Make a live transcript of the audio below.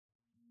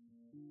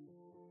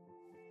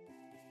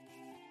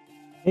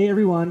Hey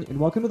everyone, and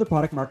welcome to the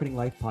Product Marketing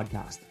Life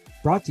podcast,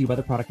 brought to you by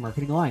the Product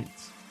Marketing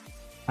Alliance.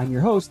 I'm your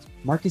host,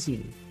 Mark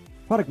Assini,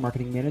 Product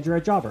Marketing Manager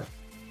at Jobber.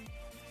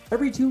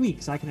 Every 2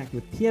 weeks, I connect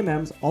with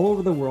PMMs all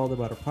over the world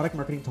about a product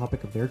marketing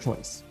topic of their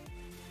choice.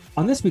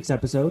 On this week's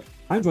episode,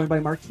 I'm joined by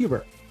Mark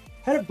Huber,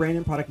 Head of Brand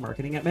and Product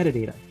Marketing at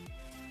Metadata.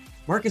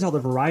 Mark has held a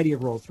variety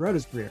of roles throughout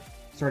his career,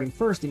 starting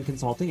first in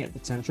consulting at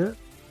Accenture,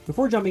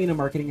 before jumping into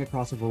marketing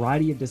across a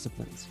variety of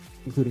disciplines,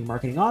 including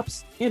marketing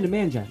ops and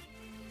demand gen.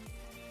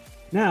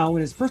 Now,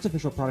 in his first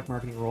official product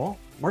marketing role,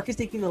 Mark is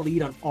taking the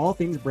lead on all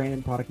things brand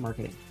and product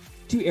marketing,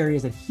 two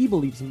areas that he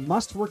believes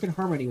must work in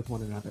harmony with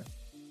one another.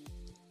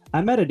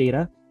 At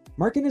Metadata,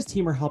 Mark and his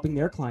team are helping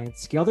their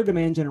clients scale their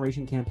demand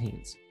generation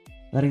campaigns,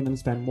 letting them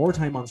spend more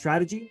time on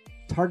strategy,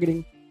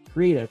 targeting,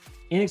 creative,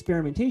 and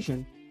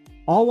experimentation,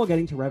 all while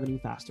getting to revenue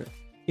faster.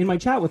 In my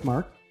chat with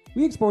Mark,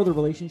 we explore the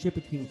relationship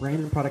between brand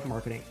and product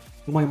marketing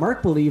and why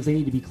Mark believes they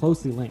need to be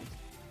closely linked.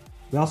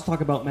 We also talk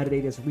about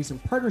Metadata's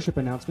recent partnership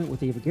announcement with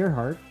Dave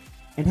Gerhardt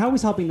and how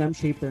he's helping them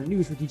shape their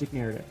new strategic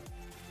narrative.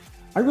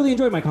 I really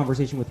enjoyed my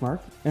conversation with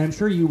Mark, and I'm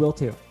sure you will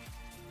too.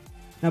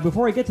 Now,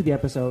 before I get to the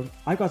episode,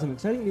 I've got some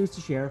exciting news to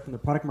share from the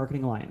Product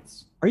Marketing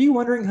Alliance. Are you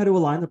wondering how to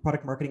align the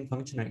product marketing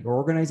function at your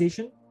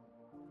organization?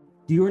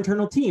 Do your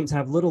internal teams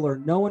have little or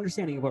no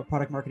understanding of what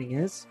product marketing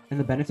is and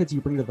the benefits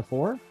you bring to the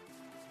fore?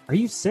 Are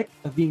you sick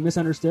of being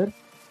misunderstood?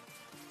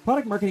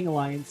 Product Marketing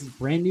Alliance's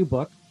brand new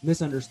book,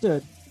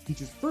 Misunderstood,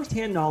 features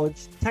firsthand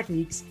knowledge,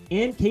 techniques,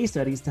 and case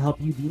studies to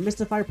help you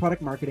demystify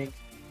product marketing,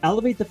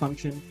 elevate the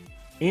function,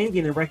 and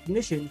gain the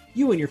recognition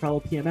you and your fellow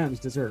PMMs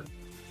deserve.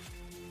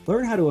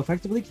 Learn how to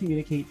effectively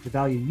communicate the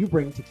value you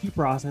bring to key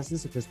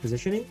processes such as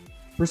positioning,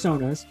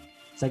 personas,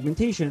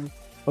 segmentation,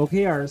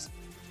 OKRs,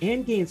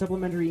 and gain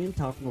supplementary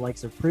intel from the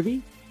likes of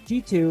Privy,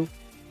 G2,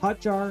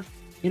 Hotjar,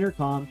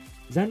 Intercom,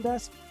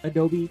 Zendesk,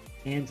 Adobe,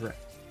 and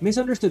Drift.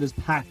 Misunderstood is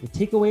packed with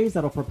takeaways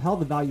that'll propel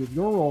the value of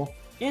your role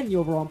and the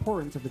overall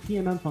importance of the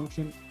PMM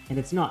function, and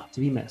it's not to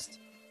be missed.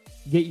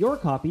 Get your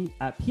copy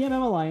at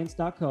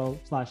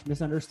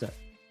pmmalliance.co/misunderstood.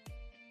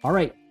 All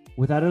right,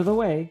 with that out of the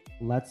way,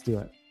 let's do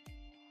it.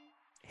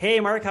 Hey,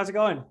 Mark, how's it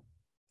going?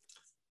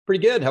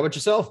 Pretty good. How about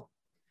yourself?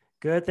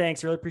 Good,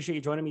 thanks. Really appreciate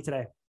you joining me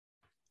today.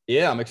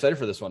 Yeah, I'm excited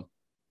for this one.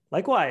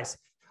 Likewise.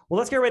 Well,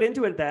 let's get right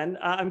into it then.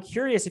 I'm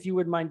curious if you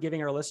wouldn't mind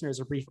giving our listeners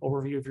a brief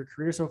overview of your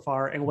career so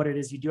far and what it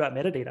is you do at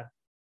Metadata.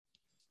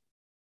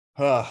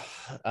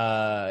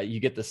 You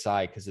get the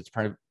sigh because it's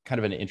kind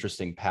of an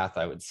interesting path,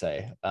 I would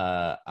say.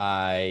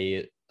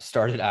 I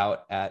started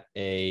out at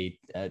a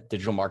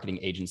digital marketing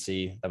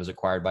agency that was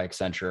acquired by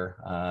Accenture,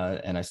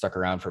 and I stuck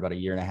around for about a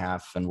year and a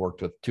half and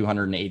worked with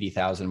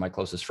 280,000 of my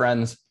closest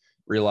friends.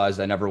 Realized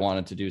I never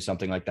wanted to do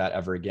something like that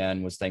ever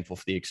again, was thankful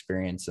for the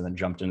experience, and then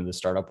jumped into the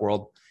startup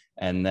world.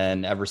 And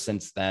then ever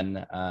since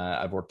then,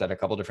 I've worked at a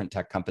couple different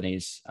tech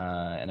companies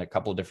and a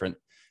couple different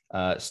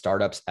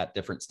startups at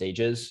different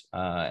stages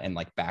and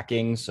like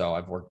backing. So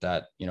I've worked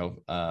at,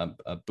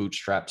 a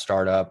bootstrap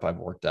startup. I've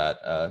worked at,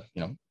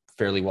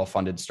 fairly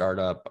well-funded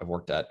startup. I've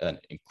worked at an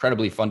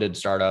incredibly funded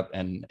startup,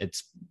 and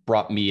it's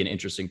brought me an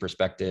interesting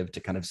perspective to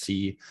kind of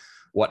see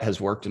what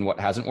has worked and what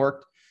hasn't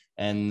worked.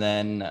 And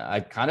then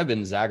I've kind of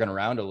been zagging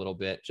around a little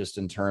bit just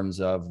in terms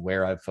of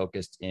where I've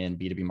focused in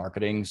B2B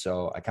marketing.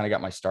 So I kind of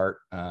got my start,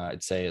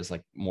 I'd say, as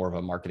like more of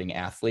a marketing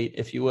athlete,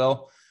 if you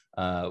will.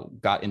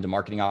 Got into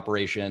marketing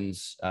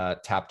operations,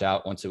 tapped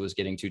out once it was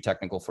getting too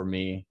technical for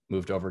me,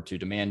 moved over to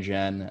demand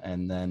gen,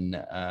 and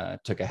then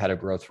took a head of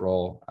growth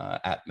role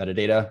at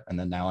Metadata. And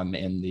then now I'm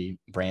in the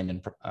brand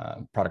and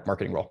product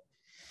marketing role.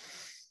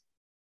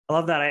 I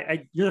love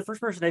that. You're the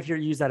first person I've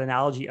heard use that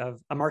analogy of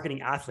a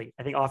marketing athlete.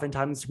 I think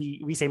oftentimes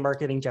we say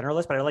marketing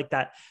generalist, but I like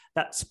that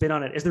spin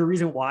on it. Is there a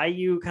reason why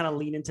you kind of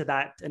lean into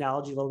that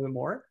analogy a little bit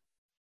more?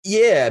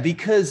 Yeah,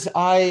 because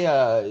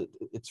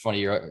it's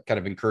funny, you're kind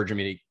of encouraging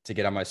me to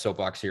get on my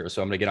soapbox here.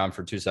 So I'm going to get on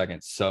for 2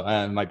 seconds. So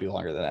it might be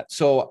longer than that.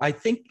 So I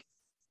think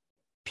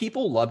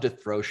people love to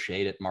throw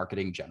shade at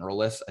marketing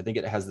generalists. I think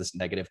it has this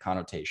negative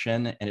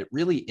connotation, and it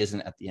really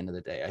isn't at the end of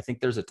the day. I think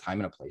there's a time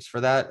and a place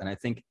for that. And I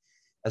think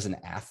as an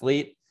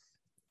athlete,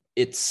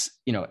 it's,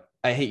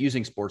 I hate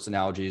using sports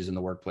analogies in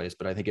the workplace,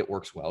 but I think it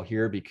works well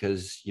here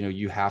because,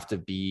 you have to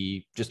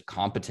be just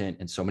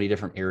competent in so many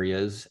different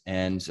areas.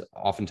 And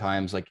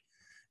oftentimes, like,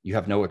 you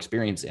have no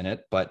experience in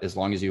it, but as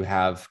long as you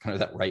have kind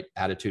of that right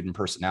attitude and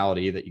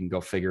personality that you can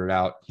go figure it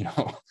out,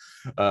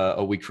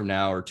 a week from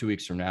now or 2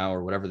 weeks from now,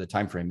 or whatever the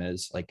time frame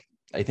is, like,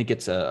 I think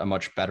it's a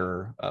much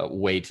better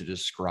way to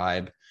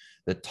describe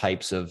the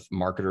types of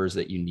marketers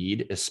that you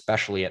need,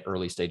 especially at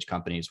early stage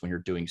companies when you're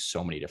doing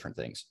so many different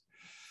things.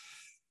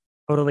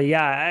 Totally.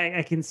 Yeah.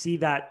 I can see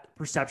that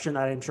perception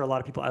that I'm sure a lot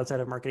of people outside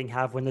of marketing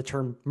have when the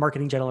term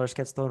marketing generalist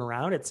gets thrown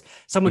around. It's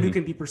someone who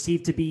can be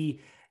perceived to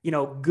be,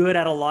 good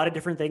at a lot of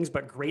different things,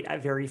 but great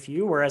at very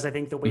few. Whereas I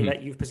think the way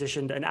that you've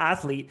positioned an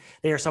athlete,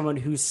 they are someone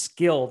who's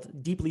skilled,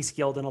 deeply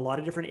skilled in a lot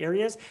of different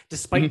areas,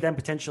 despite them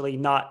potentially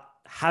not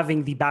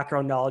having the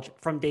background knowledge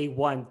from day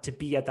one to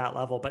be at that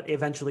level, but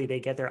eventually they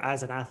get there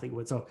as an athlete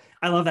would. So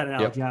I love that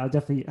analogy. Yep. I'll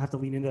definitely have to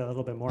lean into that a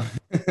little bit more.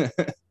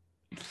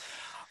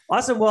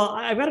 Awesome. Well,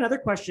 I've got another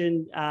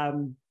question.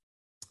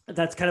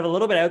 That's kind of a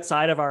little bit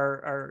outside of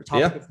our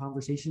topic of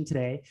conversation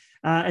today.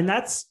 And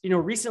that's,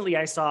 recently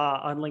I saw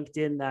on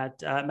LinkedIn that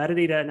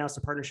Metadata announced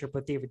a partnership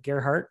with David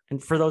Gerhardt.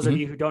 And for those of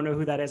you who don't know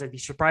who that is, I'd be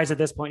surprised at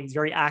this point. He's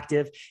very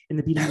active in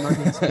the B2B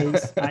marketing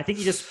space. I think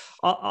he just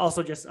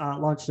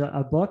launched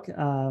a book.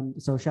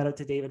 So shout out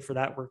to David for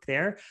that work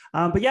there.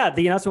 But yeah,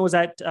 the announcement was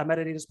that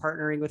Metadata is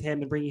partnering with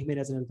him and bringing him in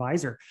as an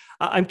advisor.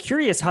 I'm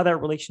curious how that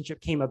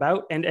relationship came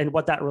about and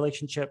what that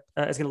relationship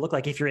is going to look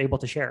like if you're able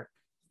to share.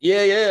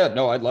 Yeah.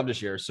 No, I'd love to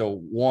share. So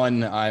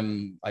one,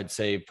 I'd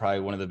say probably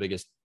one of the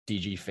biggest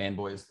DG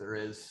fanboys there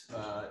is.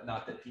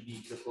 Not that he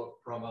needs a book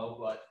promo,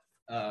 but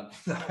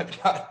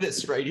I've got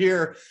this right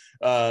here.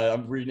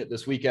 I'm reading it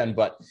this weekend,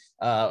 but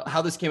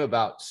how this came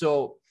about.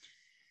 So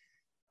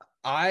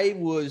I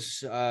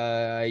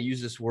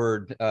use this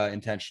word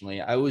intentionally.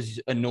 I was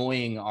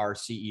annoying our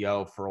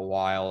CEO for a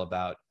while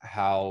about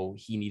how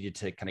he needed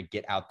to kind of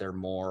get out there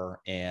more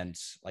and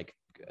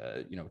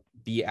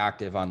be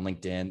active on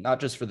LinkedIn,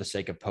 not just for the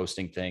sake of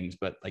posting things,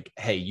 but like,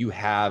 hey, you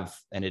have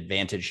an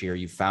advantage here.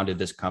 You founded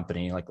this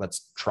company. Like,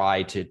 let's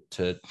try to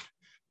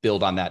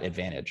build on that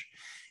advantage.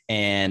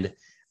 And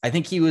I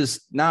think he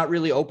was not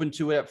really open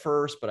to it at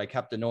first, but I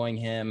kept annoying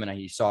him, and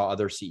he saw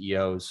other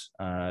CEOs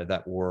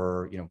that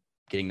were,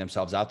 getting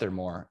themselves out there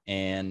more.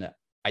 And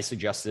I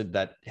suggested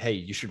that, hey,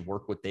 you should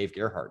work with Dave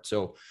Gerhardt.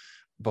 So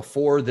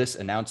before this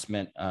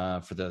announcement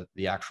for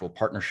the actual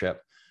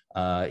partnership,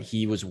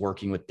 he was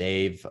working with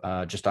Dave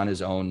just on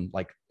his own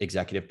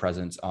executive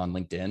presence on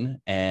LinkedIn.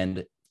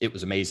 And it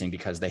was amazing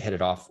because they hit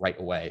it off right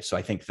away. So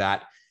I think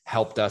that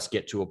helped us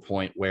get to a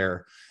point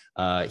where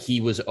he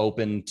was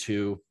open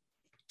to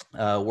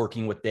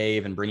working with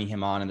Dave and bringing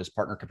him on in this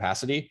partner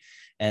capacity.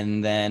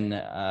 And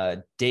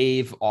then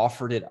Dave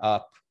offered it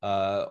up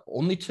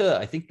only to,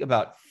 I think,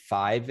 about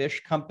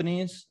 5-ish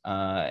companies.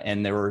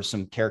 And there were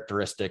some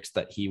characteristics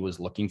that he was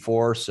looking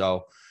for.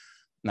 So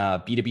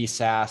B2B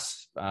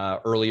SaaS,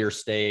 earlier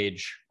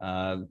stage,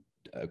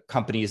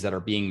 companies that are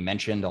being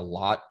mentioned a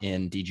lot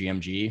in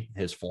DGMG,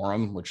 his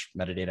forum, which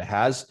Metadata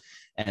has,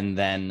 and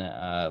then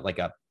a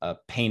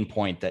pain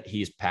point that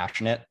he's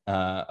passionate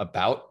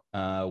about,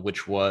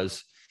 which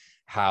was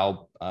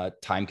how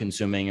time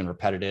consuming and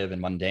repetitive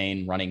and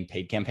mundane running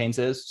paid campaigns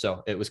is.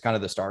 So it was kind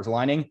of the stars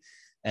aligning.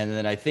 And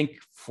then I think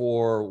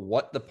for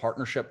what the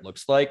partnership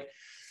looks like,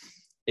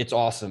 it's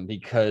awesome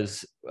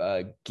because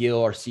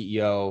Gil, our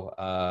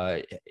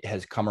CEO,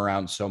 has come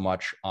around so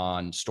much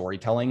on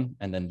storytelling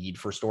and the need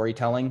for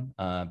storytelling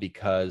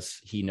because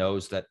he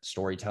knows that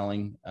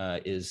storytelling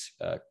is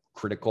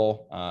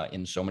critical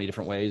in so many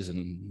different ways.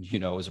 And,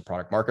 as a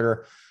product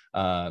marketer,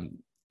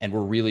 and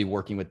we're really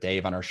working with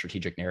Dave on our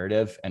strategic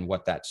narrative and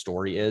what that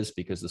story is,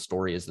 because the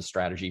story is the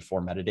strategy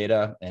for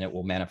Metadata, and it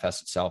will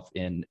manifest itself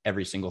in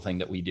every single thing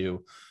that we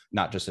do,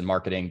 not just in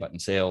marketing, but in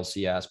sales,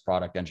 CS,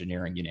 product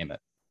engineering, you name it.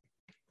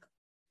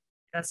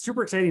 That's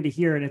super exciting to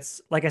hear. And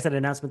it's, like I said, an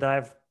announcement that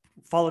I've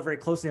followed very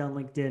closely on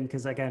LinkedIn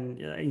because,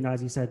 again,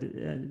 as you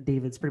said,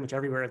 David's pretty much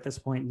everywhere at this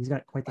point, and he's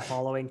got quite the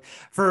following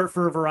for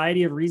a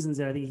variety of reasons.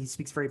 And I think he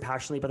speaks very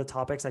passionately about the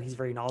topics that he's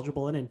very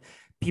knowledgeable in, and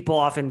people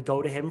often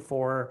go to him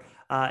for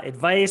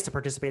advice, to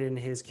participate in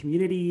his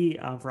community,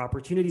 for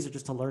opportunities, or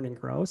just to learn and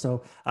grow.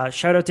 So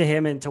shout out to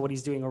him and to what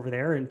he's doing over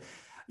there. And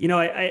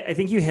I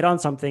think you hit on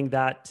something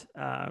that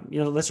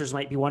listeners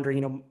might be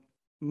wondering.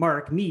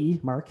 Mark,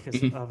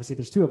 because obviously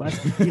there's two of us,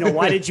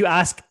 why did you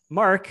ask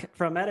Mark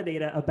from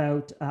Metadata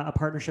about a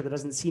partnership that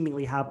doesn't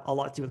seemingly have a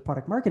lot to do with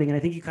product marketing? And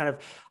I think you kind of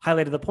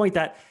highlighted the point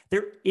that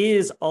there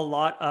is a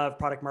lot of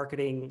product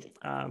marketing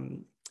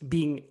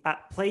being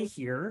at play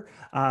here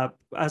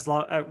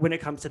when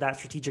it comes to that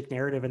strategic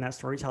narrative and that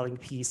storytelling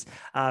piece.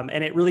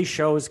 And it really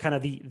shows kind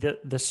of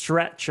the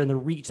stretch and the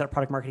reach that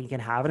product marketing can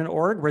have in an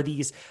org, where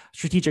these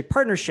strategic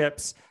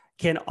partnerships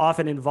can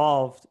often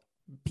involve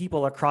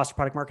people across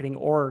product marketing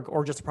org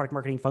or just a product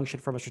marketing function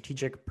from a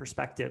strategic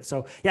perspective.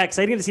 So yeah,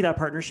 exciting to see that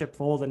partnership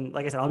fold. And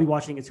like I said, I'll be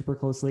watching it super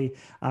closely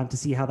to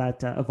see how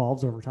that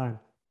evolves over time.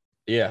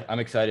 Yeah, I'm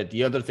excited.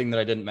 The other thing that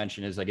I didn't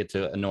mention is I get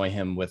to annoy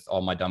him with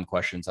all my dumb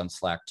questions on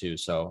Slack too.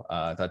 So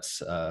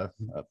that's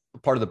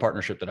part of the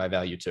partnership that I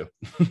value too.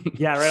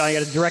 Yeah, right. I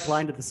got a direct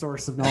line to the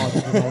source of knowledge,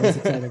 which is always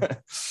exciting.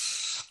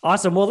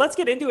 Awesome. Well, let's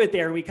get into it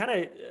there. We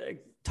kind of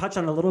touched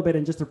on it a little bit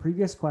in just a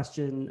previous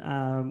question.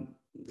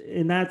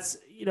 And that's,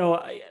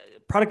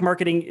 product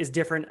marketing is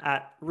different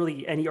at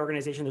really any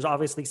organization. There's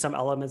obviously some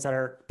elements that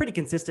are pretty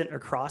consistent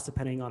across,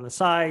 depending on the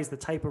size, the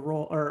type of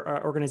role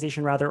or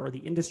organization rather, or the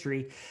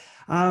industry.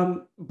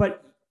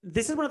 But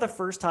this is one of the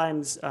first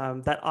times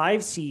that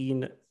I've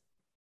seen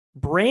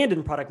brand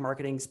and product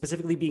marketing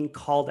specifically being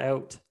called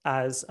out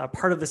as a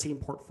part of the same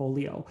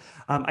portfolio.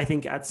 I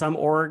think at some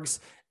orgs,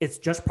 it's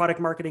just product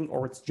marketing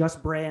or it's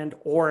just brand,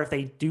 or if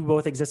they do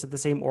both exist at the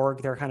same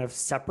org, they're kind of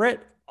separate,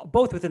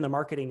 both within the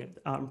marketing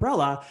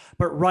umbrella,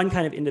 but run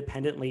kind of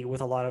independently with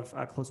a lot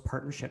of close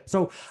partnership.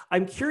 So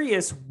I'm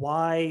curious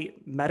why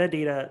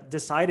Metadata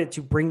decided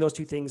to bring those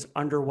two things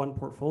under one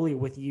portfolio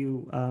with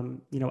you,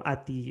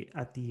 at the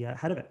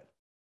head of it.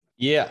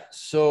 Yeah.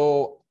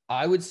 So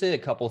I would say a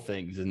couple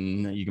things,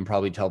 and you can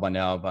probably tell by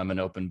now if I'm an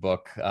open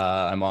book.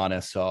 I'm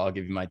honest, so I'll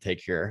give you my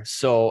take here.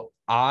 So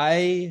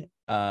I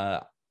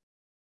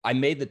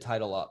made the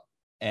title up,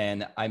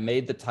 and I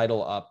made the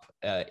title up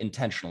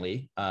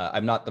intentionally.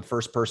 I'm not the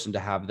first person to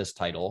have this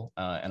title,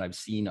 and I've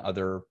seen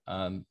other,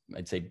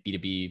 I'd say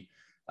B2B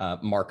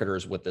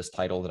marketers with this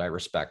title that I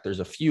respect.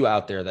 There's a few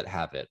out there that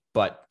have it,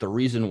 but the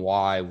reason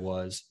why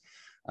was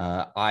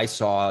I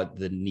saw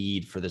the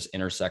need for this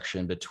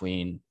intersection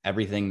between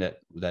everything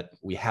that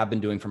we have been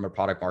doing from a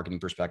product marketing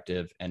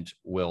perspective and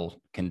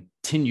will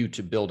continue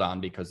to build on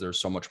because there's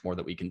so much more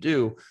that we can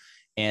do,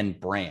 and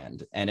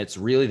brand. And it's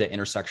really the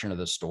intersection of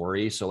the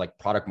story. So like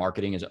product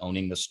marketing is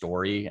owning the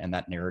story and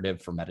that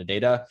narrative for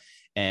metadata,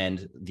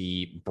 and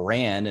the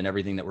brand and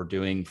everything that we're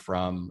doing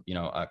from,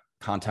 a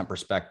content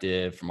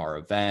perspective, from our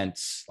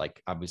events,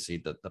 like obviously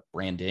the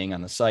branding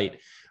on the site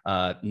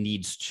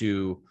needs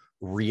to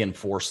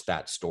reinforce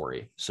that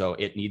story. So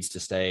it needs to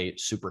stay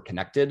super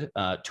connected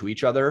to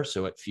each other.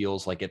 So it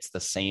feels like it's the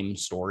same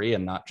story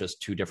and not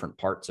just two different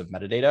parts of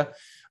metadata.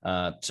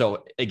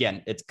 So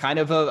again, it's kind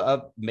of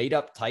a made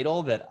up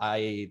title that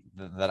I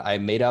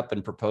made up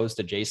and proposed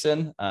to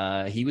Jason.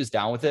 He was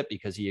down with it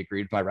because he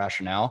agreed with my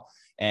rationale.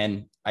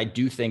 And I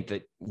do think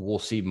that we'll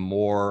see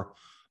more.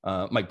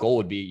 My goal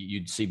would be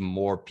you'd see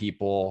more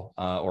people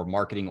or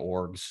marketing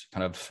orgs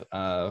kind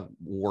of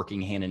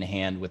working hand in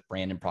hand with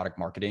brand and product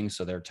marketing.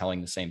 So they're telling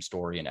the same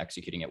story and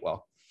executing it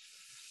well.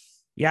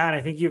 Yeah, and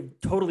I think you've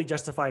totally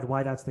justified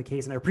why that's the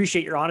case. And I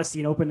appreciate your honesty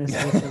and openness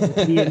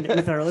with me and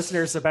with our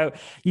listeners about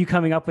you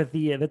coming up with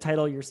the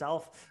title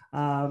yourself.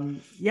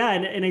 And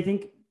I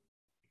think,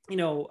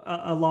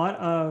 a lot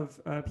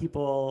of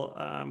people,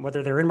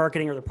 whether they're in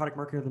marketing or the product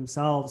marketer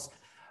themselves,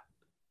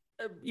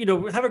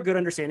 have a good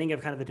understanding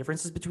of kind of the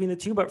differences between the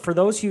two. But for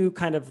those who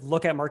kind of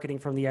look at marketing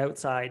from the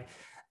outside,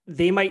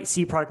 they might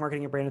see product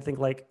marketing and brand and think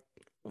like,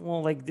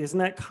 well, like, isn't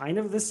that kind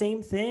of the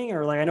same thing?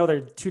 Or like, I know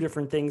they're two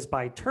different things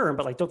by term,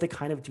 but like, don't they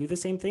kind of do the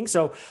same thing?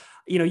 So,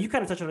 you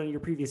kind of touched on it in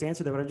your previous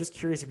answer there, but I'm just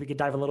curious if we could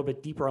dive a little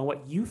bit deeper on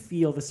what you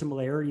feel the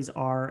similarities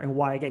are and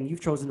why, again, you've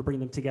chosen to bring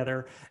them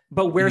together,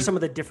 but where some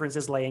of the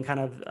differences lay and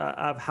kind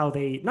of how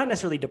they not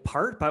necessarily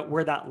depart, but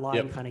where that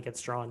line kind of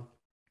gets drawn.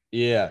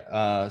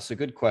 Yeah, so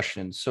good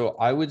question. So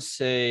I would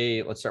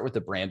say, let's start with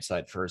the brand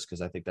side first,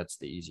 because I think that's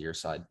the easier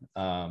side.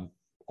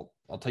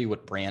 I'll tell you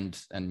what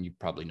brand, and you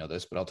probably know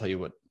this, but I'll tell you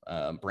what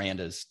brand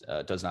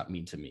does not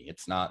mean to me.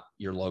 It's not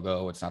your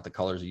logo. It's not the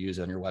colors you use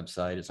on your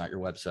website. It's not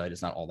your website.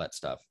 It's not all that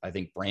stuff. I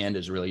think brand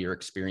is really your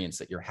experience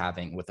that you're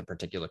having with a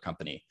particular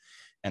company.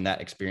 And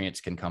that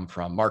experience can come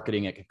from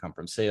marketing. It can come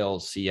from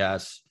sales,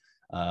 CS,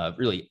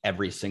 really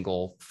every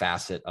single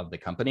facet of the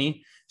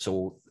company.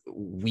 So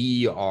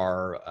we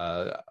are,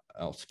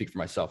 I'll speak for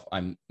myself.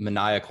 I'm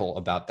maniacal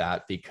about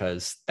that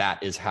because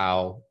that is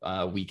how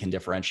we can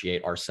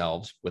differentiate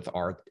ourselves with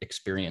our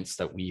experience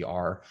that we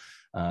are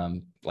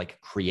like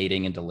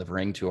creating and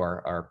delivering to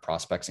our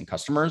prospects and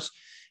customers.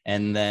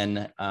 And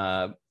then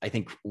I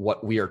think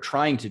what we are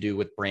trying to do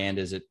with brand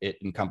is it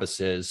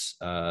encompasses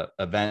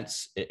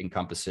events, it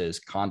encompasses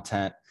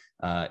content,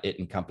 it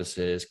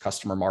encompasses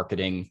customer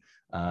marketing,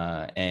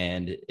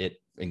 and it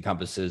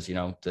encompasses,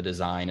 the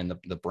design and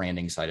the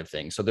branding side of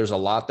things. So there's a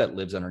lot that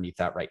lives underneath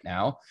that right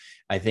now.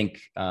 I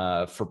think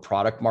for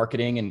product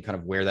marketing and kind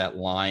of where that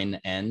line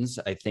ends,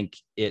 I think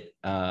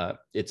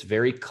it's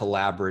very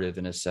collaborative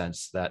in a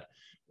sense that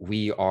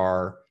we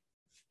are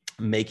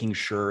making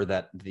sure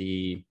that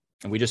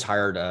and we just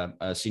hired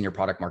a senior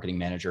product marketing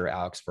manager,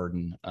 Alex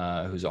Verdon,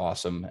 who's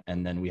awesome.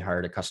 And then we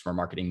hired a customer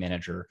marketing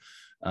manager,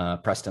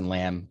 Preston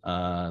Lamb,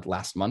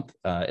 last month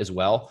as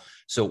well.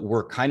 So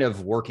we're kind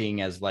of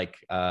working as like,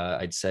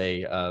 I'd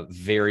say a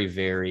very,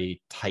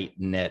 very tight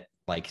knit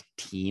like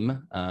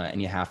team.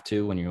 And you have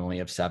to when you only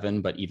have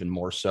 7, but even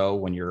more so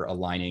when you're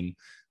aligning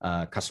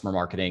customer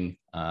marketing,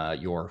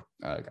 your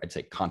I'd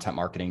say content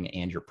marketing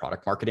and your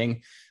product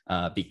marketing,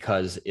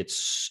 because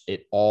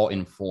it all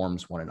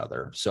informs one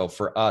another. So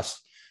for us,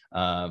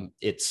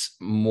 it's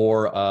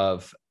more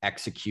of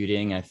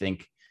executing, I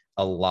think,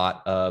 a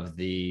lot of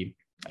the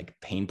like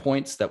pain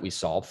points that we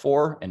solve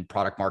for, and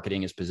product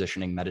marketing is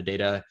positioning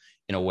metadata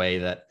in a way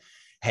that,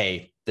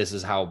 hey, this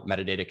is how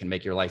metadata can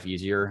make your life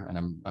easier.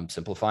 And I'm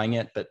simplifying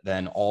it, but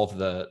then all of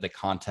the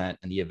content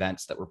and the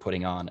events that we're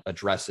putting on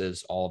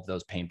addresses all of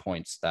those pain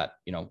points that,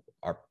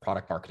 our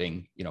product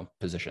marketing,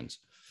 positions.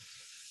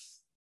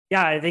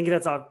 Yeah, I think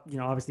that's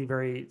obviously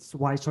very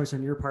wise choice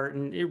on your part.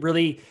 And it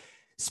really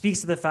speaks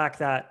to the fact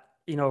that,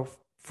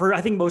 for, I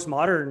think most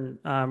modern,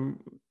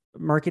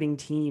 marketing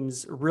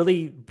teams,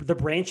 really the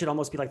brand should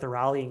almost be like the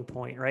rallying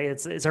point, right?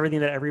 It's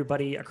everything that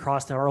everybody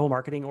across our whole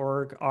marketing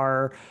org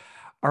are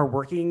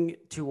working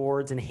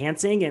towards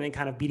enhancing and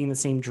kind of beating the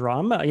same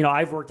drum.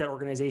 I've worked at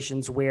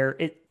organizations where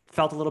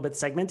felt a little bit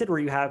segmented, where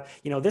you have,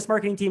 this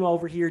marketing team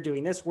over here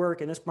doing this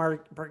work and this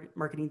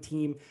marketing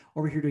team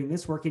over here doing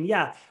this work. And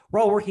yeah, we're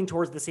all working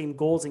towards the same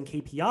goals and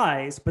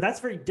KPIs, but that's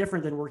very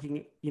different than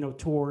working,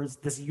 towards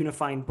this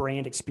unifying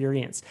brand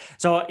experience.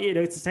 So,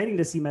 it's exciting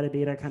to see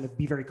metadata kind of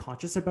be very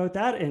conscious about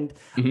that. And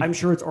I'm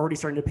sure it's already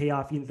starting to pay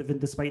off, even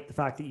despite the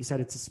fact that you said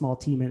it's a small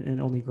team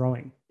and only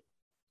growing.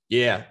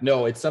 Yeah,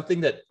 no, it's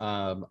something that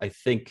I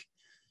think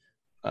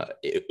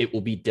it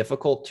will be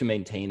difficult to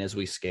maintain as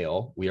we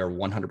scale. We are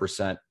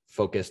 100%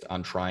 focused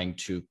on trying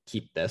to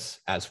keep this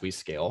as we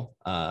scale.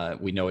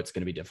 We know it's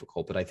going to be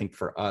difficult, but I think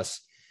for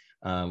us,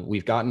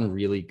 we've gotten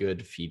really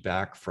good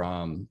feedback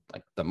from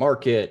like the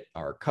market,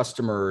 our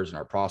customers, and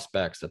our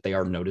prospects that they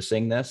are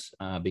noticing this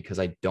because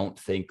I don't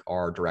think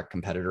our direct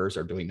competitors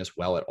are doing this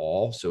well at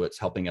all. So it's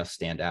helping us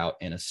stand out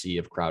in a sea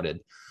of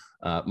crowded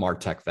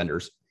MarTech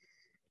vendors.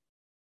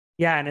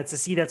 Yeah, and it's a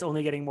sea that's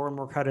only getting more and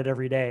more crowded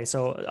every day.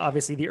 So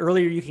obviously, the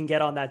earlier you can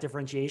get on that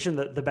differentiation,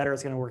 the better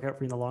it's going to work out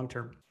for you in the long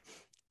term.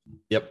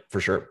 Yep,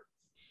 for sure.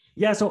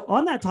 Yeah. So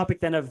on that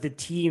topic then of the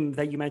team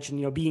that you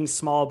mentioned, being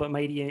small but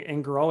mighty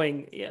and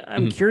growing,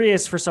 I'm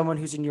curious for someone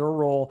who's in your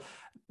role.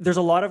 There's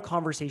a lot of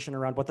conversation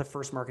around what the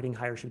first marketing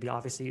hire should be.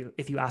 Obviously,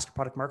 if you ask a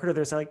product marketer,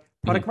 they'll say like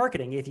product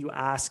marketing. If you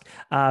ask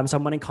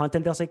someone in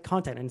content, they'll say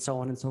content, and so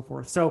on and so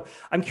forth. So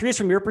I'm curious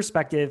from your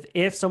perspective,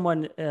 if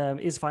someone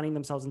is finding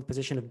themselves in the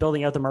position of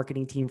building out the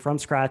marketing team from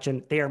scratch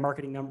and they are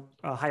marketing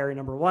hire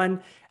number one,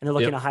 and they're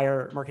looking to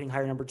hire marketing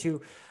hire number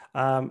two,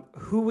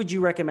 who would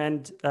you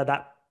recommend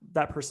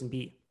that person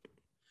be?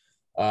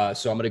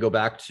 So I'm going to go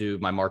back to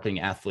my marketing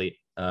athlete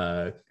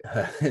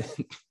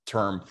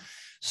term.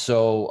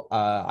 So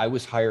I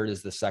was hired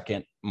as the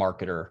second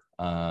marketer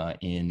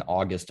in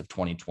August of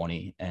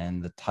 2020.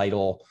 And the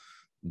title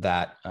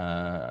that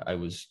I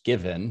was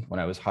given when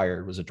I was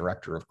hired was a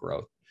director of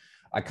growth.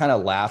 I kind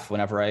of laugh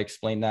whenever I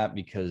explain that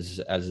because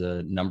as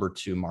a number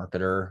two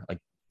marketer, like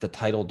the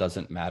title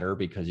doesn't matter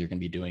because you're going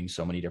to be doing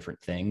so many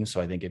different things.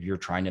 So I think if you're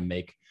trying to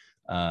make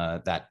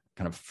that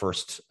kind of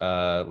first,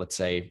 let's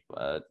say,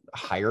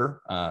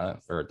 hire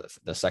or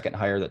the second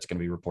hire that's going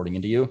to be reporting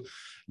into you,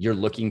 you're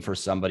looking for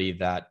somebody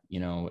that,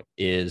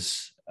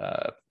 is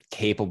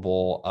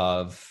capable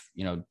of,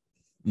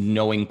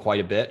 knowing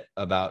quite a bit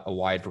about a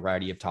wide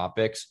variety of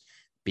topics,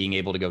 being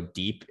able to go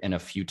deep in a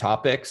few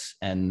topics,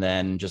 and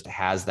then just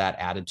has that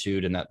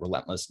attitude and that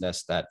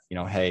relentlessness that,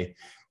 hey,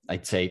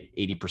 I'd say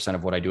 80%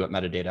 of what I do at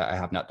metadata, I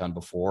have not done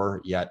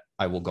before, yet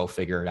I will go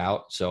figure it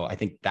out. So I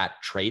think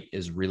that trait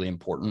is really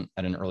important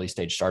at an early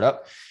stage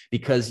startup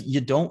because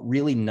you don't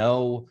really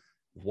know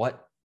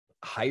what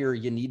hire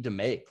you need to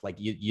make. Like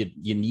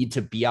you need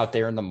to be out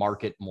there in the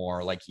market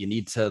more. Like you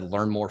need to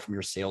learn more from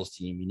your sales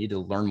team. You need to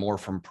learn more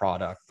from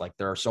product. Like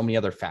there are so many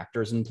other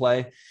factors in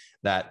play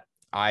that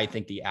I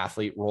think the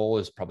athlete role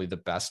is probably the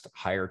best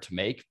hire to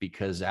make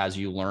because as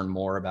you learn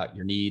more about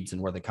your needs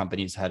and where the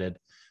company's headed,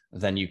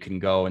 then you can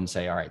go and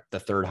say, all right, the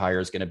third hire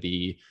is going to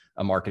be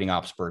a marketing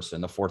ops person.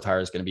 The fourth hire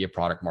is going to be a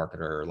product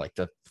marketer. Like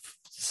the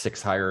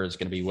sixth hire is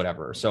going to be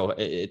whatever. So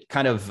it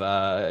kind of,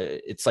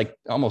 it's like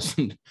almost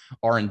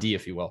R&D,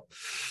 if you will.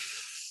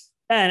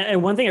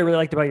 And one thing I really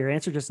liked about your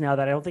answer just now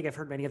that I don't think I've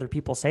heard many other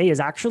people say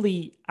is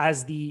actually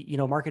as the,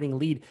 marketing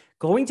lead,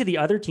 going to the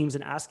other teams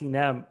and asking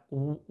them,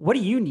 what do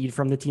you need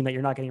from the team that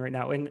you're not getting right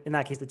now? And in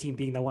that case, the team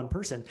being the one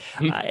person.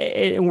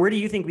 And where do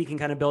you think we can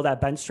kind of build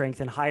that bench strength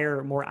and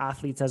hire more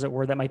athletes, as it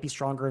were, that might be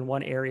stronger in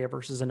one area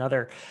versus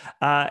another?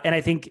 And I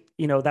think,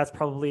 that's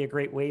probably a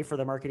great way for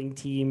the marketing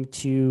team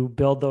to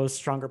build those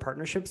stronger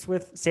partnerships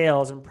with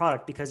sales and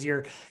product because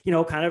you're,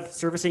 kind of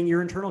servicing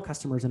your internal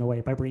customers in a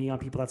way by bringing on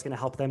people that's going to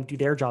help them do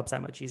their jobs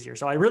that much easier.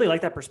 So I really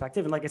like that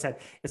perspective. And like I said,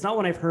 it's not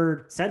one I've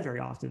heard said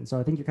very often. So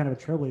I think you're kind of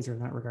a trailblazer in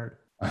that regard.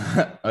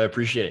 I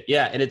appreciate it.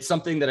 Yeah. And it's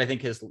something that I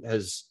think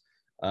has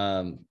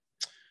I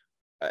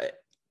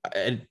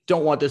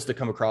don't want this to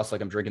come across like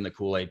I'm drinking the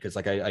Kool-Aid because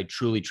like I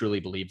truly, truly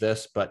believe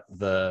this, but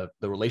the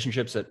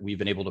relationships that we've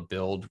been able to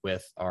build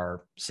with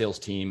our sales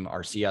team,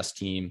 our CS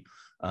team,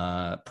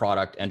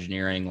 product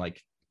engineering,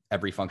 like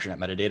every function at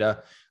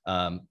metadata,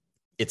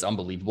 it's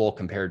unbelievable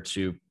compared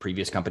to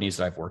previous companies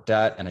that I've worked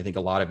at. And I think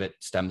a lot of it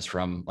stems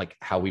from like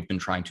how we've been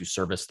trying to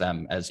service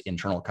them as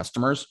internal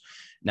customers.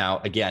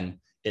 Now, again,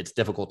 it's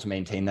difficult to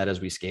maintain that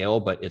as we scale,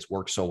 but it's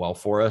worked so well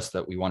for us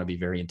that we want to be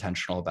very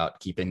intentional about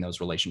keeping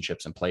those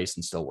relationships in place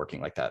and still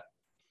working like that.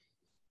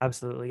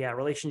 Absolutely. Yeah.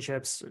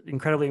 Relationships,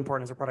 incredibly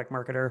important as a product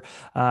marketer,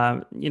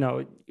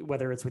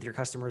 whether it's with your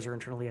customers or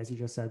internally, as you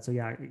just said. So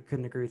yeah, I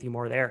couldn't agree with you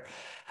more there.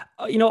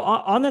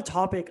 On the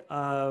topic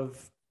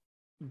of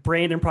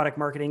brand and product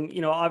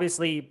marketing,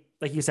 obviously,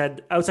 like you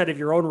said, outside of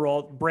your own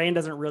role, brand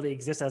doesn't really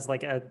exist as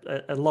like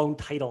a lone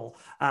title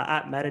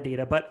at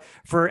metadata. But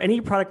for any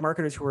product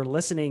marketers who are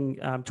listening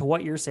to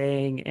what you're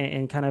saying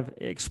and kind of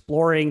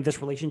exploring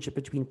this relationship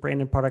between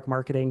brand and product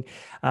marketing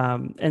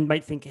and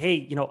might think,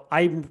 hey,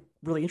 I'm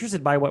really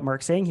interested by what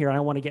Mark's saying here and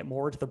I want to get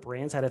more to the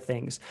brand side of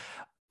things.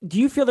 do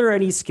you feel there are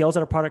any skills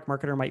that a product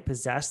marketer might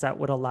possess that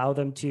would allow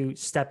them to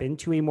step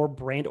into a more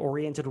brand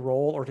oriented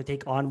role or to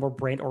take on more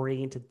brand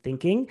oriented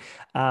thinking?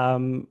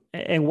 And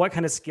what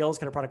kind of skills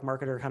can a product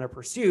marketer kind of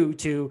pursue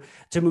to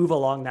move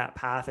along that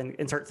path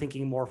and start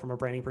thinking more from a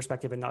branding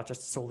perspective and not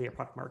just solely a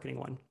product marketing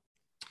one?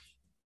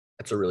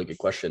 That's a really good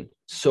question.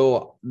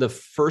 So the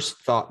first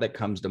thought that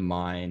comes to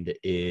mind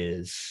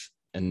is,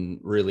 and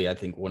really, I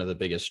think one of the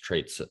biggest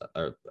traits,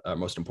 or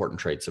most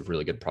important traits of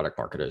really good product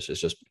marketers is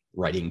just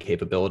writing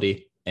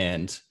capability.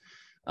 And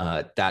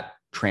that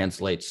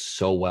translates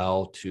so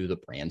well to the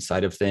brand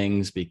side of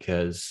things,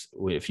 because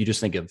if you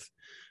just think of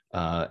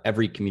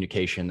every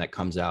communication that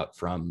comes out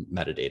from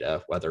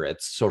metadata, whether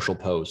it's social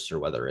posts or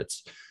whether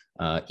it's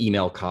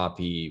email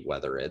copy,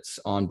 whether it's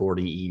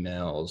onboarding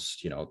emails,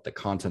 the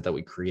content that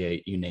we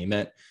create, you name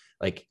it,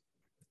 like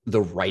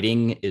the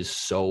writing is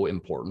so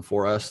important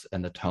for us,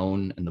 and the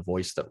tone and the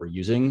voice that we're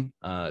using.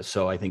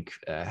 So I think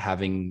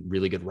having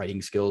really good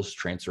writing skills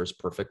transfers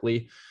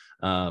perfectly.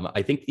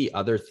 I think the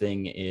other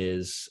thing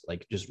is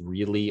like just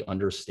really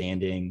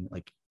understanding,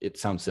 like it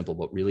sounds simple,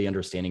 but really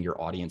understanding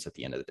your audience at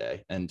the end of the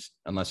day. And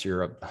unless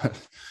you're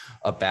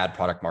a bad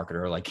product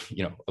marketer, like,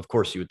 of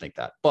course you would think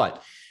that,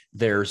 but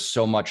there's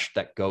so much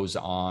that goes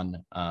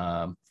on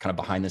kind of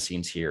behind the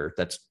scenes here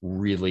that's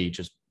really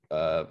just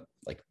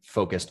like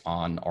focused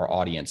on our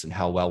audience and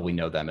how well we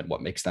know them and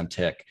what makes them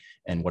tick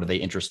and what are they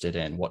interested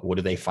in, what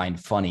do they find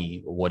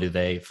funny, what do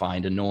they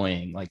find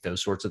annoying, like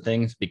those sorts of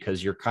things,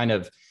 because you're kind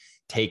of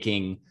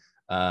taking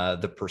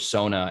the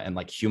persona and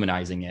like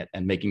humanizing it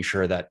and making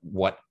sure that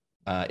what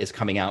is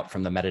coming out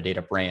from the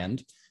metadata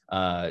brand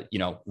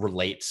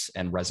relates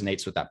and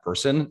resonates with that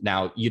person.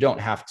 Now, you don't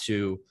have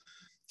to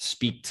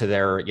speak to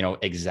their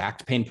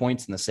exact pain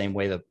points in the same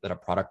way that a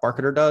product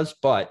marketer does,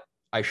 but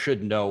I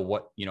should know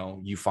what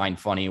you find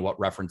funny, what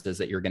references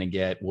that you're going to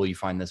get. Will you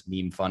find this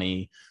meme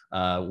funny?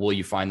 Will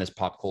you find this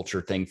pop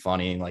culture thing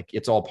funny? Like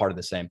it's all part of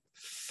the same.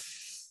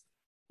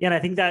 Yeah, and I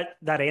think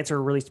that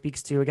answer really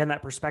speaks to, again,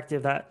 that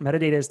perspective that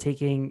metadata is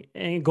taking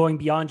and going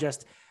beyond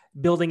just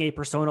building a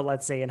persona,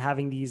 let's say, and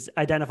having these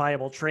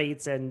identifiable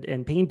traits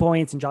and pain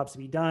points and jobs to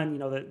be done,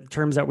 the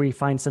terms that we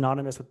find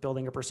synonymous with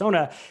building a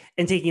persona,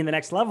 and taking the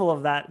next level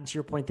of that, to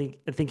your point,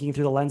 thinking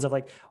through the lens of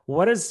like,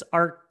 what does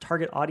our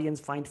target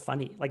audience find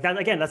funny? Like that,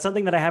 again, that's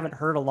something that I haven't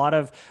heard a lot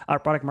of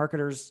product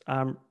marketers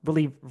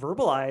really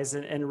verbalize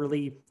and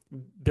really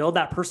build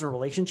that personal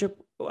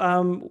relationship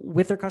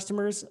with their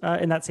customers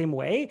in that same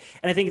way.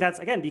 And I think that's,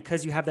 again,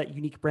 because you have that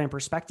unique brand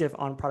perspective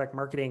on product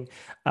marketing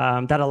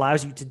that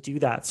allows you to do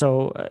that.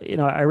 So,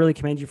 I really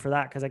commend you for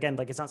that, because again,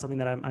 like it's not something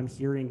that I'm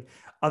hearing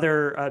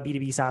other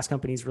B2B SaaS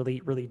companies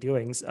really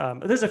doing.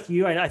 There's a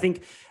few, I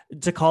think,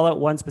 to call out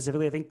one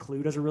specifically, I think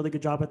Clue does a really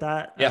good job at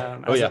that. Yeah.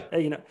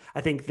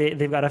 I think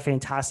they've got a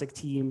fantastic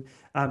team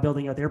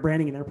building out their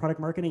branding and their product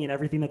marketing, and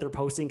everything that they're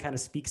posting kind of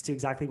speaks to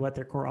exactly what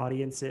their core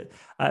audience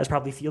is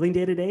probably feeling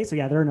day to day. So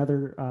yeah, they're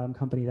another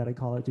company that I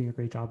call out doing a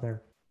great job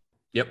there.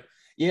 Yep.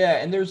 Yeah.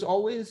 And there's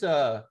always,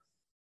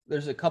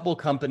 there's a couple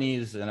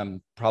companies, and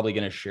I'm probably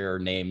going to share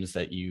names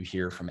that you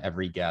hear from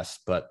every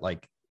guest, but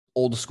like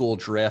Old School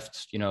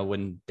Drift,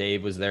 when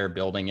Dave was there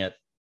building it,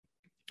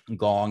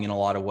 Gong in a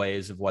lot of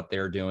ways of what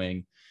they're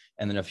doing.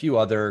 And then a few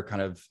other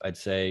kind of, I'd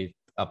say,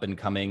 up and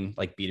coming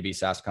like B2B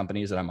SaaS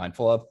companies that I'm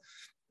mindful of.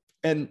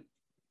 And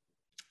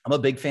I'm a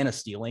big fan of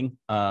stealing,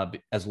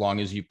 as long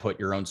as you put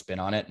your own spin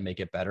on it and make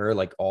it better.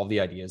 Like all the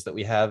ideas that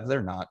we have,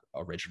 they're not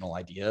original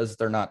ideas.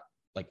 They're not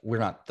like, we're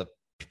not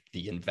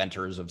the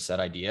inventors of said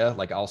idea.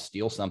 Like I'll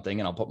steal something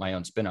and I'll put my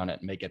own spin on it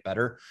and make it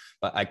better.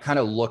 But I kind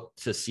of look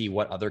to see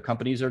what other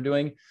companies are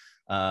doing.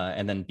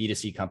 And then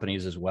B2C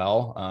companies as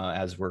well,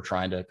 as we're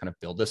trying to kind of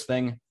build this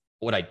thing.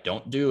 What I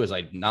don't do is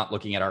I'm not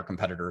looking at our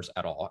competitors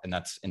at all. And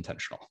that's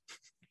intentional.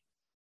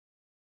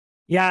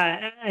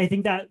 Yeah, I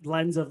think that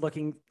lens of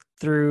looking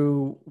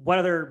through what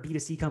other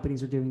B2C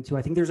companies are doing too.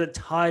 I think there's a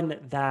ton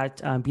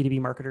that B2B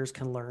marketers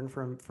can learn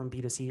from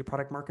B2C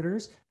product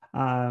marketers.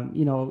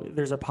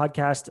 There's a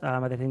podcast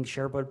that I think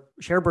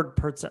Sharebird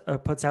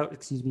puts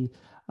out,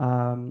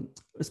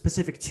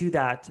 specific to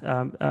that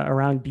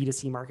around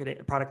B2C marketing,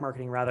 product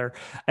marketing rather,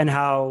 and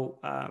how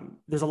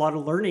there's a lot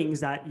of learnings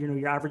that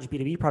your average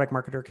B2B product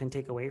marketer can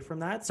take away from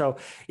that. So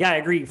yeah, I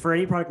agree. For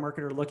any product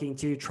marketer looking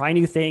to try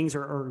new things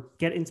or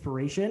get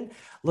inspiration,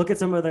 look at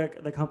some of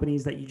the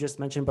companies that you just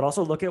mentioned, but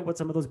also look at what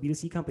some of those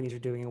B2C companies are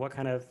doing and what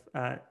kind of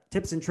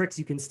tips and tricks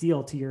you can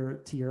steal to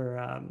your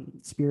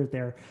spirit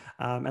there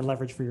and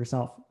leverage for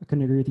yourself. I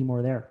couldn't agree with you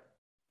more there.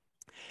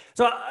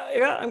 So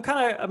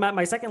I'm at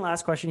my second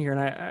last question here, and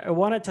I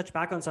want to touch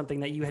back on something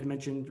that you had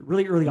mentioned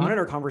really early on in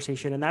our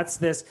conversation, and that's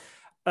this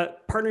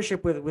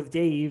partnership with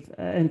Dave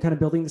and kind of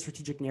building the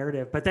strategic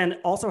narrative, but then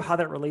also how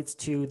that relates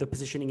to the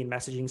positioning and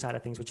messaging side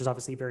of things, which is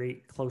obviously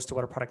very close to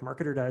what a product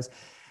marketer does.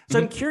 So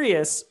I'm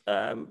curious,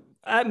 at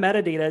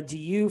Metadata, do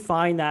you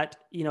find that,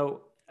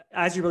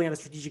 as you're building out a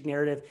strategic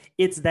narrative,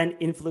 it's then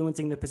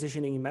influencing the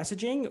positioning and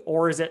messaging,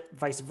 or is it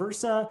vice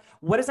versa?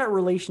 What does that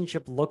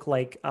relationship look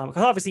like?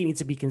 Because obviously it needs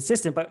to be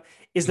consistent, but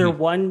is there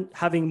one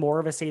having more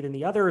of a say than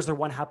the other? Is there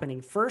one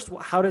happening first?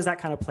 How does that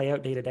kind of play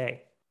out day to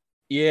day?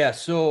 Yeah.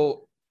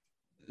 So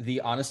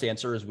the honest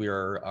answer is we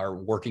are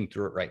working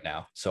through it right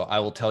now. So I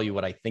will tell you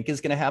what I think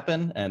is going to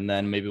happen. And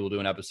then maybe we'll do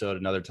an episode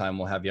another time.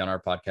 We'll have you on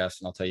our podcast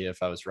and I'll tell you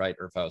if I was right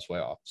or if I was way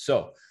off.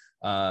 So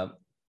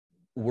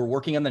we're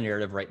working on the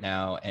narrative right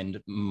now.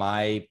 And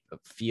my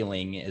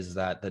feeling is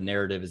that the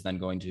narrative is then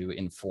going to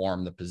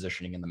inform the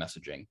positioning and the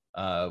messaging.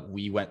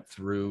 We went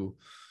through,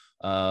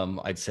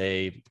 I'd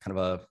say, kind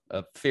of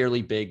a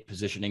fairly big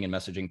positioning and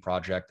messaging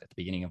project at the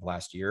beginning of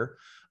last year.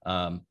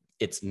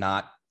 It's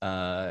not,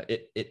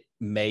 it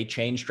may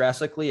change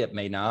drastically. It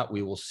may not.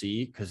 We will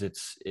see, because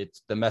it's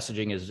the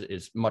messaging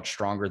is much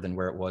stronger than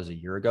where it was a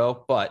year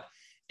ago, but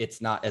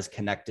it's not as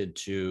connected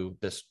to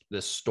this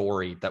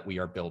story that we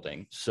are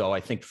building. So I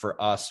think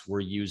for us, we're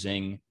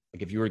using,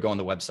 like, if you were to go on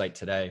the website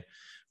today,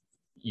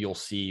 you'll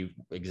see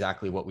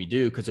exactly what we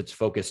do, because it's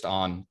focused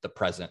on the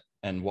present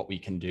and what we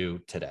can do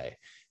today.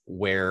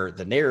 Where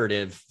the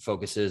narrative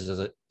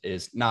focuses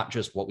is not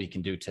just what we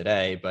can do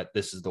today, but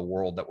this is the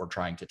world that we're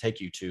trying to take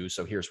you to.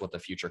 So here's what the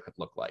future could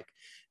look like.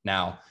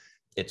 Now,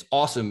 it's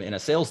awesome in a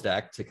sales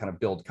deck to kind of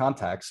build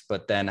context,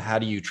 but then how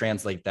do you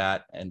translate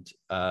that and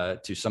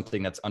to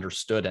something that's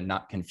understood and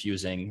not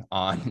confusing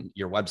on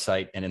your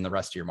website and in the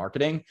rest of your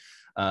marketing?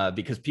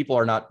 Because people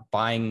are not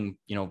buying,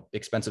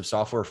 expensive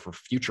software for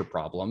future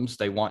problems.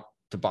 They want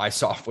to buy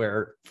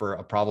software for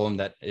a problem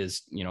that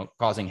is,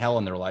 causing hell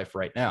in their life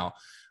right now.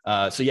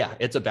 So yeah,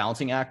 it's a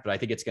balancing act, but I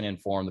think it's going to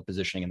inform the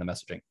positioning and the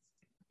messaging.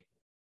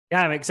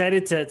 Yeah, I'm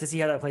excited to see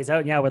how that plays out.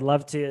 And yeah, I would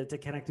love to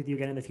connect with you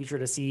again in the future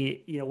to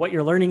see, what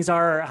your learnings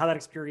are, how that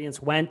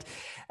experience went.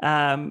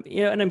 And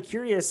I'm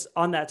curious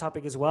on that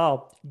topic as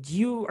well.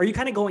 Are you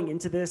kind of going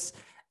into this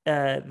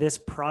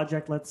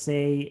project, let's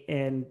say,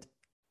 and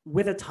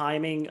with a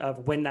timing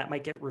of when that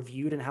might get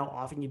reviewed and how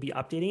often you'd be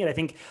updating it? I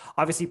think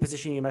obviously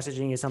positioning and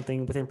messaging is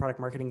something within product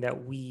marketing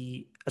that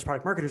we as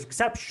product marketers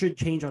accept should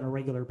change on a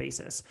regular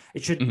basis.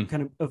 It should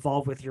kind of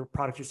evolve with your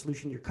product, your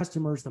solution, your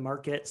customers, the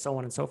market, so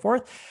on and so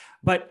forth.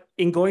 But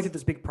in going through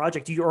this big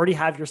project, do you already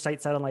have your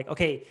sights set on, like,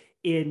 okay,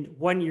 in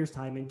 1 year's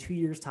time, in 2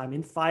 years' time,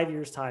 in 5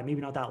 years' time,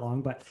 maybe not that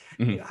long, but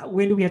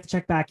when do we have to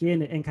check back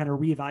in and kind of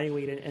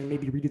reevaluate it and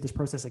maybe redo this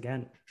process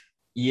again?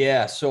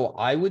 Yeah. So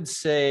I would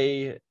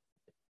say,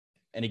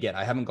 and again,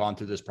 I haven't gone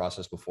through this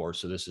process before,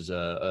 so this is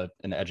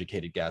an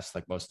educated guess,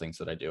 like most things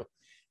that I do.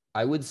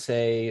 I would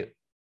say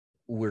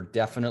we're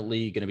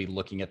definitely going to be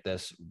looking at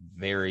this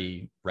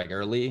very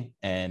regularly,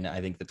 and I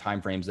think the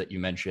timeframes that you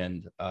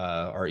mentioned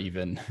are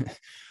even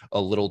a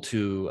little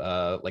too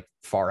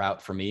far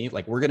out for me.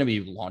 Like, we're going to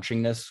be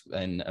launching this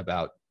in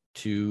about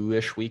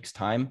 2-ish weeks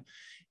time.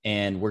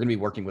 And we're going to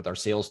be working with our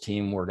sales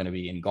team. We're going to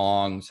be in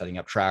Gong, setting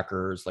up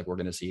trackers. Like, we're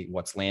going to see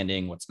what's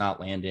landing, what's not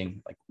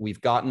landing. Like,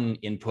 we've gotten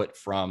input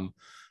from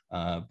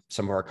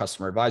some of our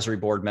customer advisory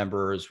board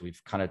members.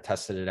 We've kind of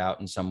tested it out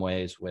in some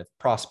ways with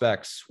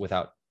prospects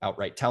without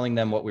outright telling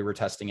them what we were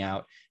testing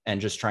out,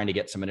 and just trying to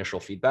get some initial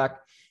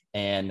feedback.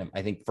 And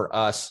I think for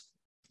us,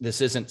 this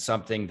isn't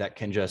something that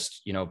can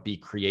just, be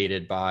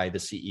created by the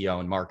CEO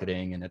and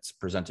marketing and it's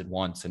presented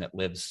once and it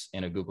lives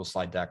in a Google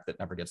slide deck that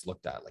never gets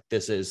looked at. Like,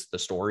 this is the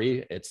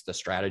story, it's the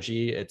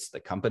strategy, it's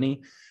the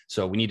company.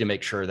 So we need to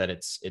make sure that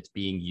it's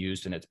being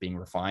used and it's being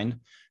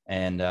refined.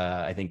 And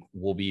I think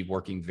we'll be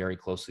working very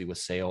closely with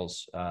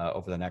sales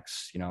over the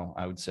next,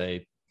 I would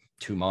say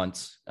 2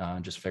 months,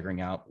 just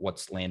figuring out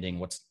what's landing,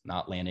 what's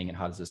not landing, and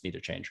how does this need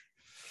to change.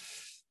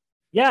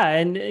 Yeah.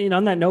 And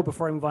on that note,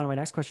 before I move on to my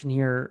next question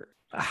here,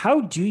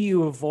 how do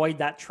you avoid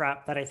that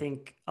trap that I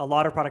think a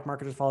lot of product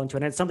marketers fall into?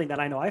 And it's something that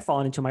I know I've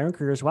fallen into in my own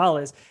career as well,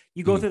 is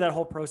you go through that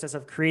whole process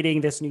of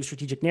creating this new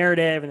strategic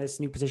narrative and this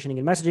new positioning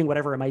and messaging,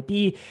 whatever it might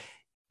be.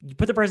 You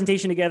put the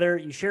presentation together,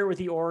 you share it with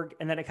the org,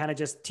 and then it kind of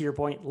just, to your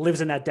point, lives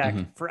in that deck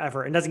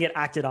forever and doesn't get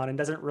acted on and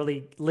doesn't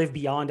really live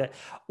beyond it.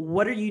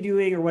 What are you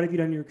doing, or what have you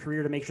done in your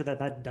career to make sure that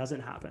that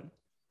doesn't happen?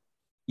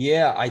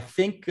 Yeah, I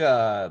think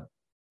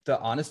the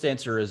honest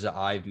answer is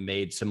I've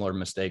made similar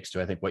mistakes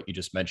to, I think, what you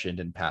just mentioned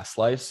in past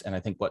lives. And I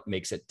think what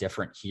makes it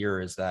different here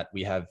is that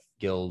we have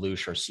Gil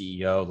Lush, our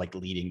CEO, like,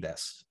 leading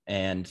this.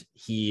 And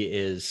he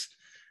is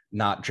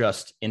not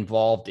just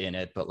involved in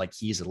it, but like,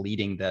 he's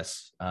leading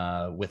this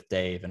with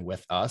Dave and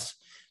with us.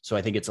 So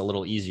I think it's a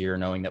little easier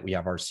knowing that we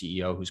have our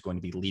CEO who's going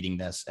to be leading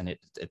this, and it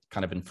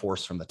kind of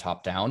enforced from the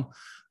top down,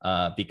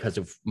 because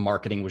if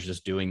marketing was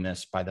just doing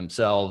this by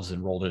themselves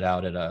and rolled it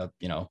out at a,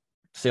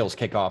 sales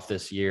kickoff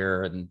this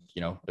year, and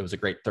it was a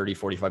great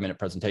 30-45 minute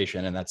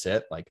presentation and that's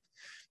it, like,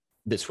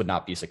 this would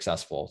not be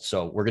successful.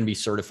 So we're going to be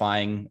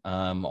certifying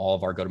all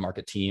of our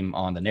go-to-market team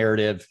on the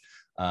narrative.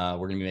 We're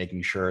going to be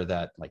making sure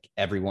that, like,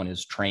 everyone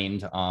is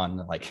trained on,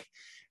 like,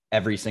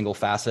 every single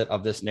facet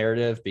of this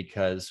narrative,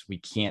 because we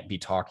can't be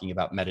talking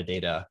about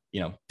metadata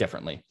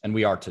differently, and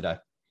we are today.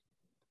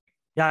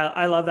 Yeah,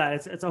 I love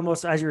that. It's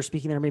almost, as you were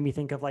speaking there, made me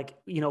think of like,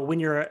 when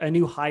you're a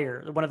new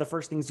hire, one of the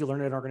first things you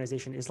learn in an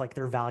organization is like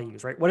their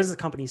values, right? What does the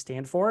company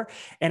stand for?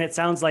 And it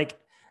sounds like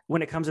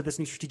when it comes to this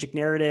new strategic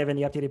narrative and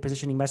the updated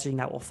positioning messaging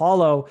that will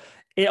follow,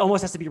 it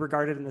almost has to be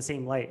regarded in the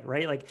same light,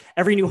 right? Like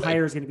every new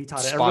hire is going to be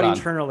taught it, everybody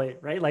internally,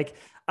 right? Like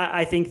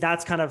I think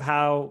that's kind of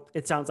how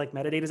it sounds like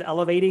metadata is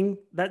elevating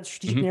that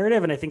strategic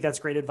narrative. And I think that's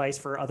great advice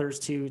for others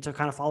to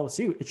kind of follow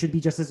suit. It should be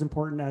just as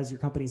important as your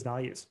company's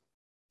values.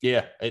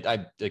 Yeah,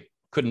 I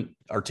couldn't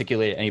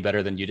articulate it any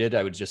better than you did.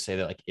 I would just say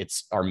that like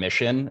it's our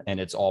mission and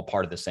it's all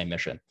part of the same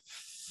mission.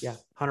 Yeah,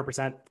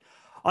 100%.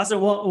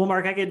 Awesome. Well,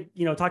 Mark, I could,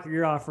 talk your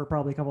ear off for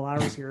probably a couple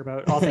hours here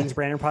about all things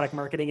brand and product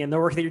marketing and the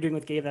work that you're doing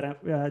with Dave that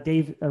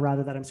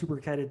I'm super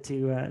excited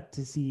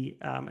to see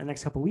in the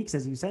next couple of weeks,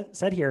 as you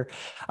said here.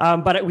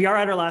 But we are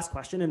at our last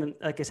question. And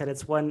like I said,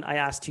 it's one I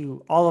asked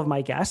to all of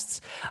my guests.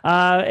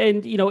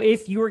 And,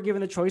 if you were given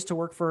the choice to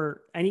work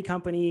for any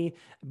company,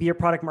 be a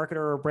product marketer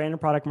or a brand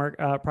and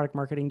product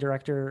marketing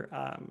director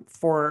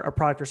for a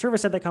product or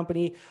service at that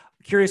company,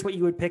 curious what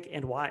you would pick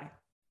and why.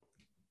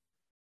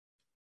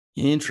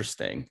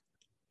 Interesting.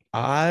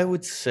 I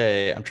would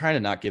say, I'm trying to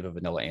not give a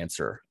vanilla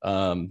answer.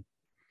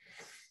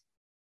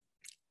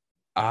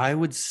 I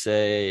would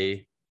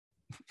say,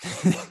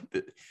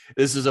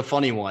 this is a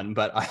funny one,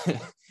 but I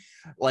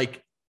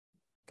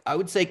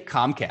would say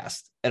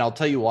Comcast. And I'll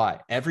tell you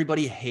why.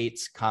 Everybody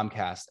hates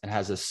Comcast and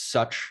has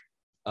such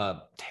a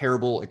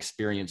terrible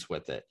experience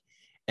with it.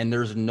 And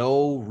there's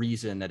no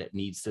reason that it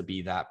needs to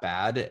be that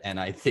bad. And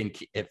I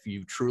think if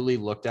you truly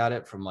looked at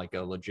it from like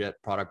a legit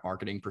product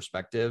marketing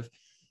perspective,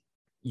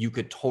 you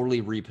could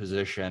totally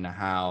reposition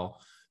how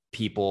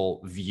people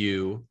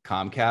view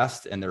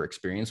Comcast and their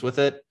experience with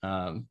it.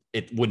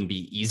 It wouldn't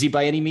be easy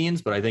by any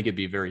means, but I think it'd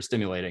be very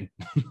stimulating.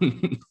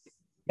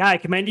 Yeah, I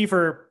commend you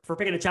for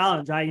picking a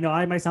challenge.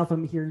 I myself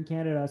am here in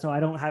Canada, so I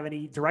don't have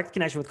any direct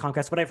connection with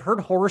Comcast, but I've heard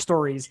horror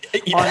stories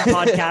on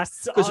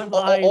podcasts.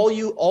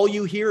 all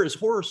you hear is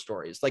horror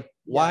stories. Like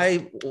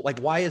why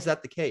is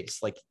that the case?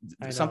 Like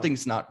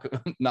something's not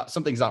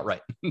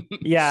right.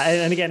 Yeah,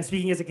 and again,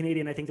 speaking as a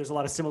Canadian, I think there's a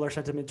lot of similar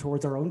sentiment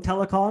towards our own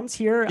telecoms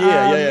here.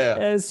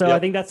 So I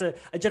think that's a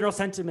general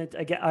sentiment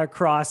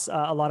across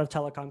a lot of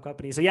telecom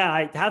companies. So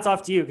yeah, hats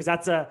off to you, because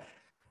that's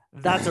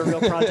a real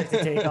project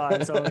to take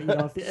on. So,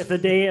 if the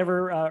day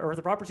ever, or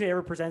if the opportunity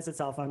ever presents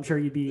itself, I'm sure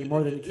you'd be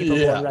more than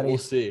capable and ready. We'll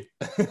see.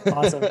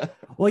 Awesome.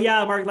 Well,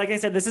 yeah, Mark, like I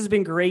said, this has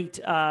been great.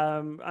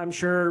 I'm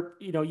sure,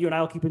 you and I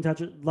will keep in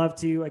touch. Love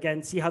to,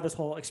 again, see how this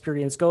whole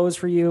experience goes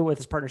for you with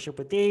this partnership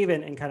with Dave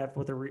and kind of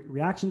what the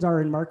reactions are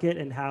in market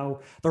and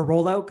how the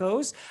rollout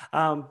goes.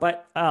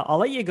 But I'll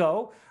let you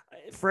go.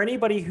 For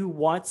anybody who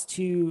wants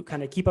to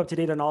kind of keep up to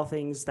date on all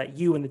things that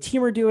you and the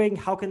team are doing,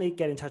 how can they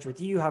get in touch with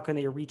you? How can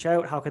they reach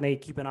out? How can they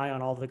keep an eye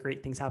on all the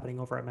great things happening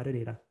over at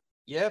Metadata?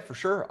 Yeah, for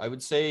sure. I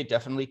would say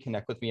definitely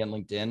connect with me on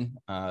LinkedIn.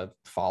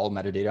 Follow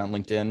Metadata on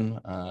LinkedIn.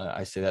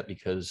 I say that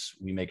because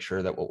we make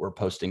sure that what we're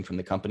posting from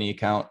the company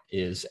account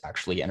is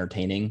actually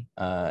entertaining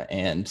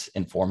and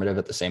informative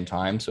at the same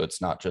time. So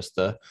it's not just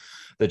the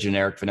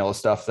generic vanilla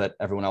stuff that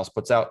everyone else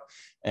puts out.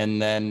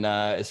 And then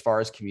as far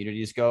as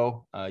communities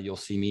go, you'll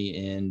see me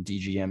in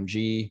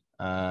DGMG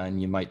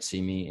and you might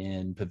see me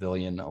in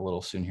Pavilion a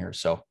little soon here.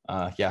 So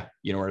yeah,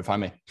 you know where to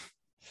find me.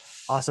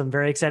 Awesome.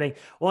 Very exciting.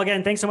 Well,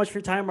 again, thanks so much for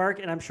your time, Mark,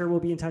 and I'm sure we'll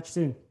be in touch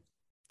soon.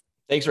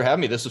 Thanks for having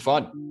me. This was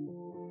fun.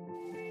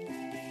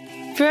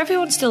 For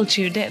everyone still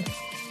tuned in,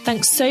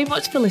 thanks so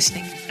much for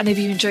listening. And if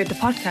you enjoyed the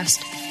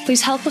podcast,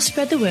 please help us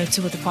spread the word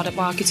to other product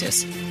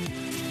marketers.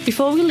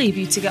 Before we leave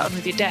you to get on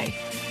with your day,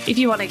 if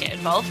you want to get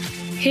involved,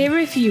 here are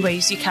a few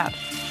ways you can.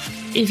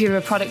 If you're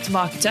a product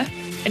marketer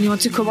and you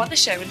want to come on the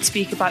show and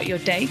speak about your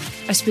day,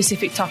 a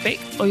specific topic,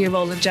 or your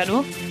role in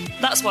general,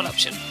 that's one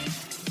option.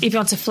 If you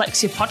want to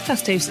flex your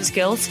podcast hosting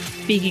skills,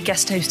 being a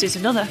guest host is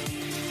another.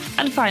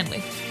 And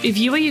finally, if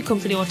you or your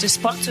company want to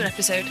sponsor an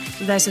episode,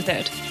 there's a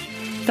third.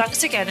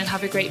 Thanks again and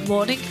have a great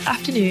morning,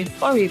 afternoon,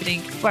 or evening,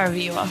 wherever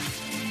you are.